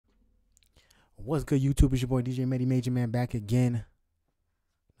What's good, YouTube? It's your boy DJ Medi Major Man back again.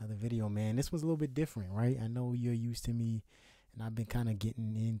 Another video, man. This one's a little bit different, right? I know you're used to me, and I've been kind of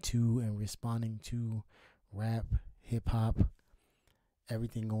getting into and responding to rap, hip hop,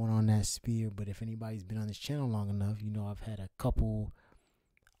 everything going on that sphere. But if anybody's been on this channel long enough, you know I've had a couple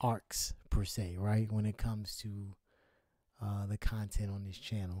arcs per se, right? When it comes to the content on this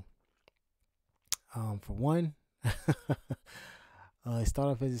channel. For one, it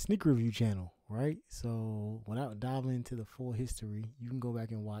started off as a sneaker review channel, right? So without diving into the full history, you can go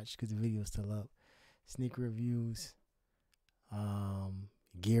back and watch because the video's still up. Sneaker reviews,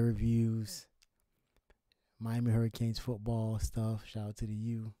 gear reviews, Miami Hurricanes football stuff. Shout out to the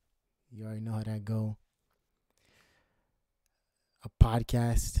U. You already know how that go. A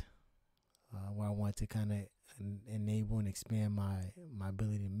podcast where I want to kind of enable and expand my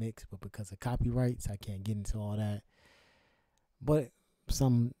ability to mix, but because of copyrights, I can't get into all that. But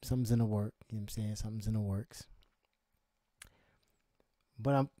something's in the work, you know what I'm saying? Something's in the works.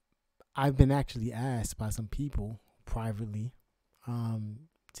 But I've been actually asked by some people privately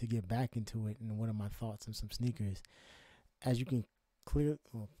to get back into it, and what are my thoughts on some sneakers. As you can as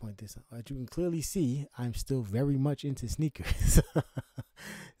you can clearly see, I'm still very much into sneakers.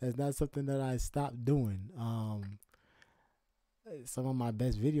 That's not something that I stopped doing. Some of my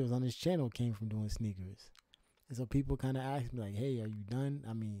best videos on this channel came from doing sneakers. And so people kind of ask me like, hey, are you done?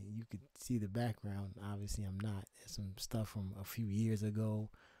 I mean, you could see the background. Obviously, I'm not. There's some stuff from a few years ago,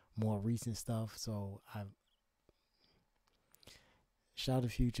 more recent stuff. So shout out to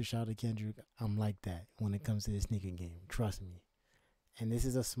Future, shout out to Kendrick. I'm like that when it comes to the sneaker game. Trust me. And this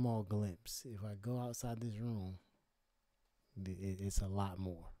is a small glimpse. If I go outside this room, it's a lot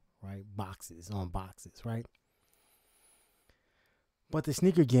more, right? Boxes on boxes, right? But the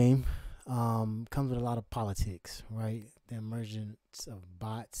sneaker game comes with a lot of politics, right? The emergence of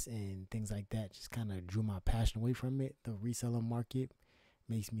bots and things like that just kind of drew my passion away from it. The reseller market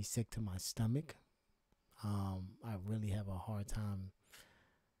makes me sick to my stomach. I really have a hard time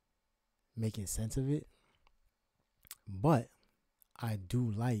making sense of it. But I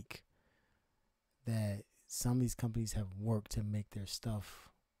do like that some of these companies have worked to make their stuff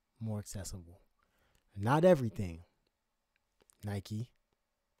more accessible. Not everything, Nike,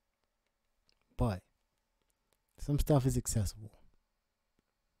 but some stuff is accessible.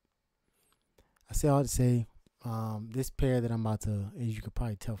 I say all to say, this pair that I'm about to, as you could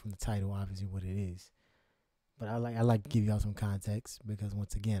probably tell from the title, obviously what it is. But I like to give y'all some context because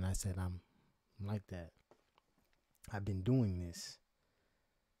once again, I said I'm like that. I've been doing this.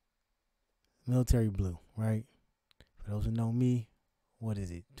 Military blue, right? For those who know me, what is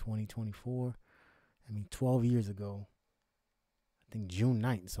it, 2024? I mean, 12 years ago, I think June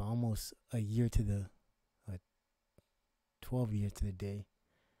 9th, so almost a year to the, 12 years to the day,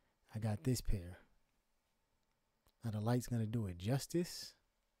 I got this pair. Now the light's going to do it justice,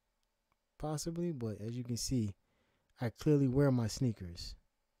 possibly, but as you can see, I clearly wear my sneakers.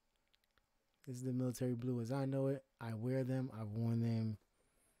 This is the military blue as I know it. I wear them. I've worn them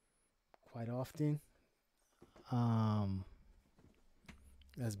quite often.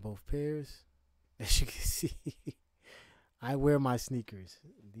 That's both pairs. As you can see, I wear my sneakers.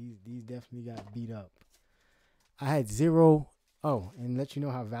 These definitely got beat up. I had zero. Oh, and let you know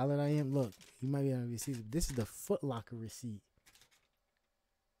how valid I am. Look, you might be able to see this is the Foot Locker receipt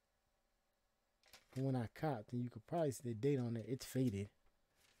from when I copped, and you could probably see the date on it. It's faded,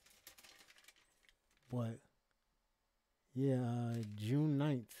 but yeah, June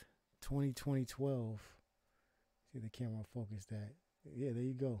 9th, 2012. See the camera focus that. Yeah, there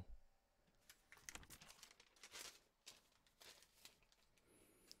you go.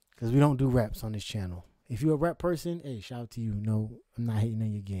 Because we don't do raps on this channel. If you're a rap person, hey, shout out to you. No, I'm not hating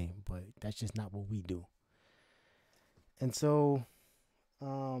on your game, but that's just not what we do. And so,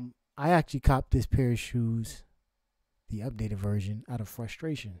 I actually copped this pair of shoes, the updated version, out of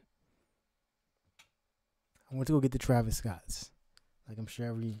frustration. I went to go get the Travis Scotts, like I'm sure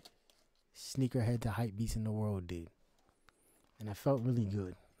every sneakerhead to hype beast in the world did. And I felt really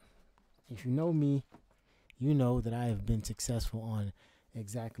good. If you know me, you know that I have been successful on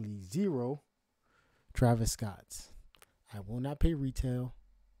exactly 0 Travis Scotts. I will not pay retail.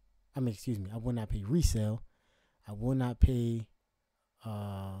 I will not pay resale. I will not pay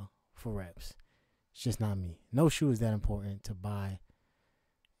for reps. It's just not me. No shoe is that important to buy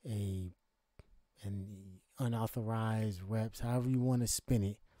an unauthorized reps, however you want to spin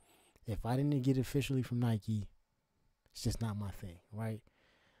it. If I didn't get it officially from Nike, it's just not my thing, right?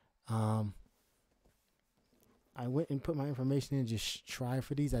 I went and put my information in, just try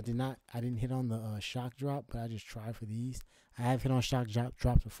for these. I didn't hit on the shock drop, but I just tried for these. I have hit on shock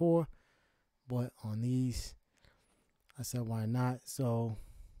drop before, But on these, I said, why not? So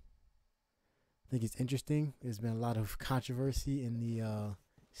I think it's interesting. There's been a lot of controversy in the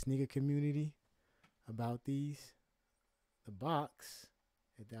sneaker community about these. The box,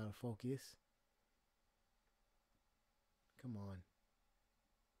 get that out of focus. Come on.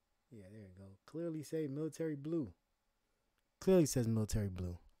 Yeah, there you go. Clearly say military blue. Clearly says military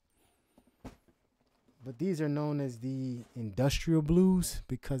blue. But these are known as the industrial blues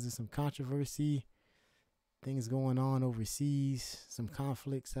because of some controversy, things going on overseas, some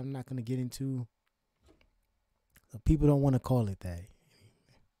conflicts I'm not going to get into. So people don't want to call it that.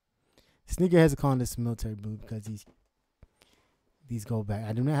 Sneakerheads are calling this military blue because these go back.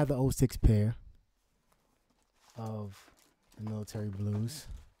 I do not have the 06 pair of the military blues.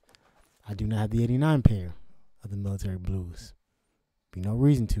 I do not have the 89 pair of the military blues. Be no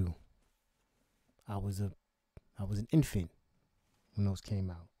reason to. I was an infant when those came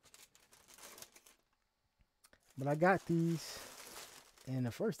out. But I got these, and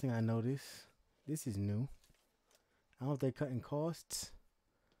the first thing I noticed, this is new. I don't know if they're cutting costs,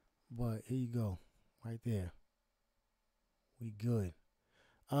 but here you go, right there. We good.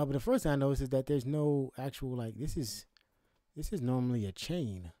 But the first thing I noticed is that there's no actual, like, this is normally a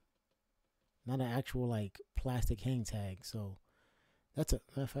chain, not an actual like plastic hang tag. So that's a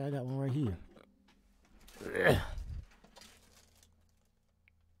matter of fact, I got one right here.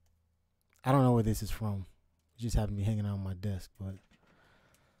 I don't know where this is from. It just happened to be hanging out on my desk, but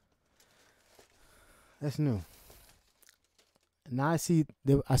that's new. Now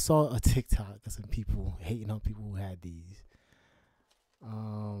I saw a TikTok of some people hating on people who had these.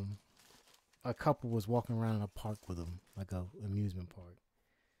 A couple was walking around in a park with them, like a amusement park,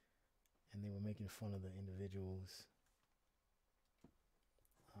 and they were making fun of the individuals.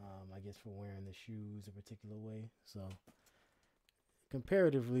 I guess for wearing the shoes a particular way. So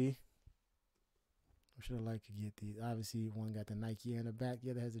comparatively, I should have liked to get these. Obviously, one got the Nike Air in the back, the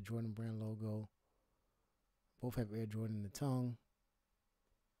other has the Jordan brand logo. Both have Air Jordan in the tongue.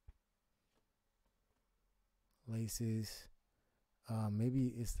 Laces.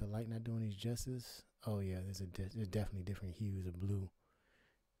 Maybe it's the light not doing these justice. Oh yeah, there's definitely different hues of blue.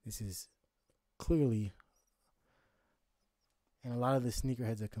 This is clearly, and a lot of the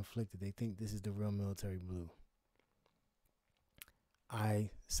sneakerheads are conflicted. They think this is the real military blue.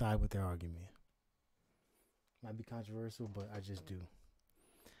 I side with their argument. Might be controversial, but I just do.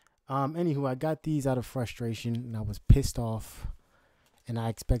 Anywho, I got these out of frustration, and I was pissed off, and I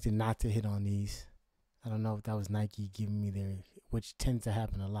expected not to hit on these. I don't know if that was Nike giving me their, which tends to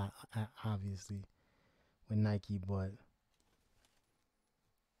happen a lot, obviously, with Nike, but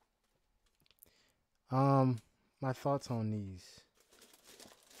my thoughts on these.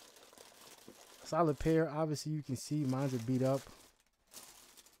 Solid pair. Obviously, you can see mine's are beat up.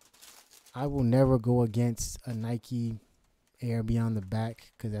 I will never go against a Nike Air Beyond the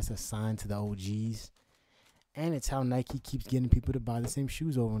back because that's a sign to the OGs. And it's how Nike keeps getting people to buy the same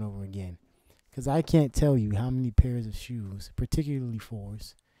shoes over and over again. Because I can't tell you how many pairs of shoes, particularly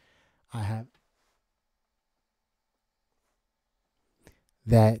 4s, I have.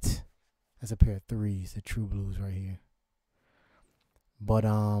 That's a pair of 3s, the True Blues right here. But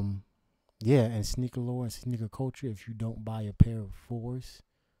yeah, and sneaker lore and sneaker culture, if you don't buy a pair of 4s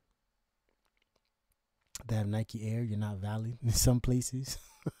that have Nike Air, you're not valid in some places.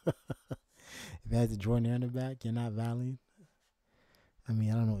 If it has the Jordan Air in the back, you're not valid. I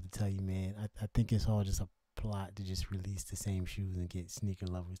mean, I don't know what to tell you, man. I think it's all just a plot to just release the same shoes and get sneaker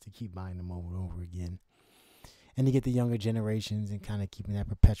lovers to keep buying them over and over again. And to get the younger generations and kind of keeping that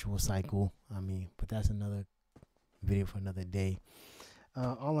perpetual cycle. I mean, but that's another video for another day.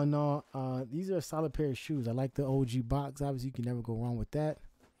 All in all, these are a solid pair of shoes. I like the OG box. Obviously, you can never go wrong with that.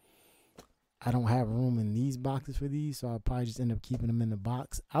 I don't have room in these boxes for these, so I'll probably just end up keeping them in the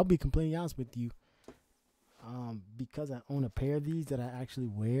box. I'll be completely honest with you. Because I own a pair of these that I actually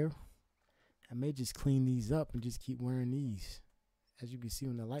wear, I may just clean these up and just keep wearing these. As you can see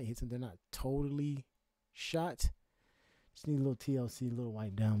when the light hits them, they're not totally shot. Just need a little TLC, a little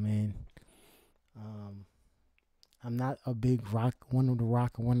wipe down, man. I'm not a big one of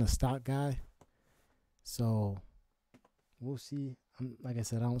the stock guy. So we'll see. Like I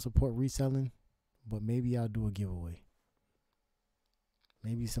said, I don't support reselling, but maybe I'll do a giveaway.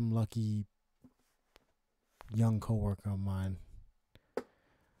 Maybe some lucky young coworker of mine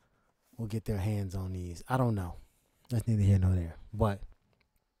will get their hands on these. I don't know. That's neither here nor there. But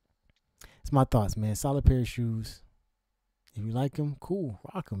it's my thoughts, man. Solid pair of shoes. If you like them, cool.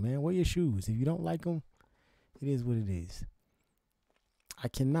 Rock them, man. Wear your shoes. If you don't like them, it is what it is. I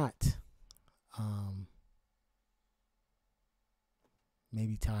cannot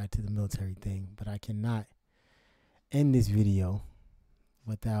maybe tied to the military thing, but I cannot end this video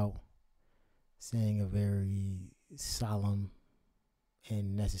without saying a very solemn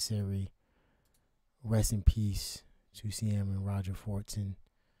and necessary rest in peace to CM and Roger Fortson.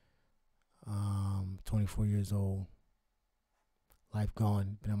 24 years old, life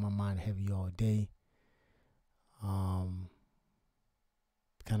gone, been on my mind heavy all day. Kind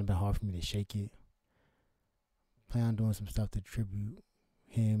of been hard for me to shake it. Plan on doing some stuff to tribute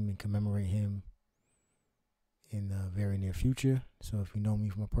him and commemorate him in the very near future. So if you know me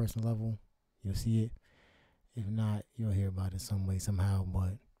from a personal level, you'll see it. If not, you'll hear about it some way, somehow.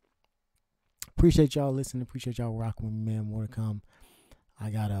 But appreciate y'all listening. Appreciate y'all rocking with me, man. More to come. I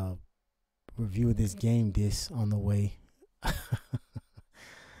got a review of this game disc on the way.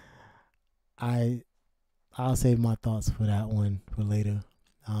 I'll save my thoughts for that one for later.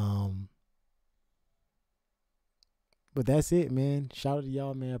 But that's it, man. Shout out to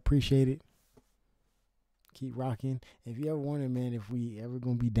y'all, man. Appreciate it. Keep rocking. If you ever wondering, man, if we ever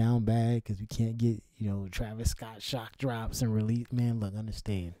gonna be down bad because we can't get, Travis Scott shock drops and release, man, look,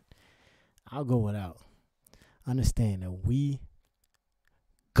 understand. I'll go without. Understand that we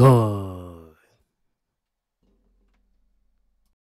good.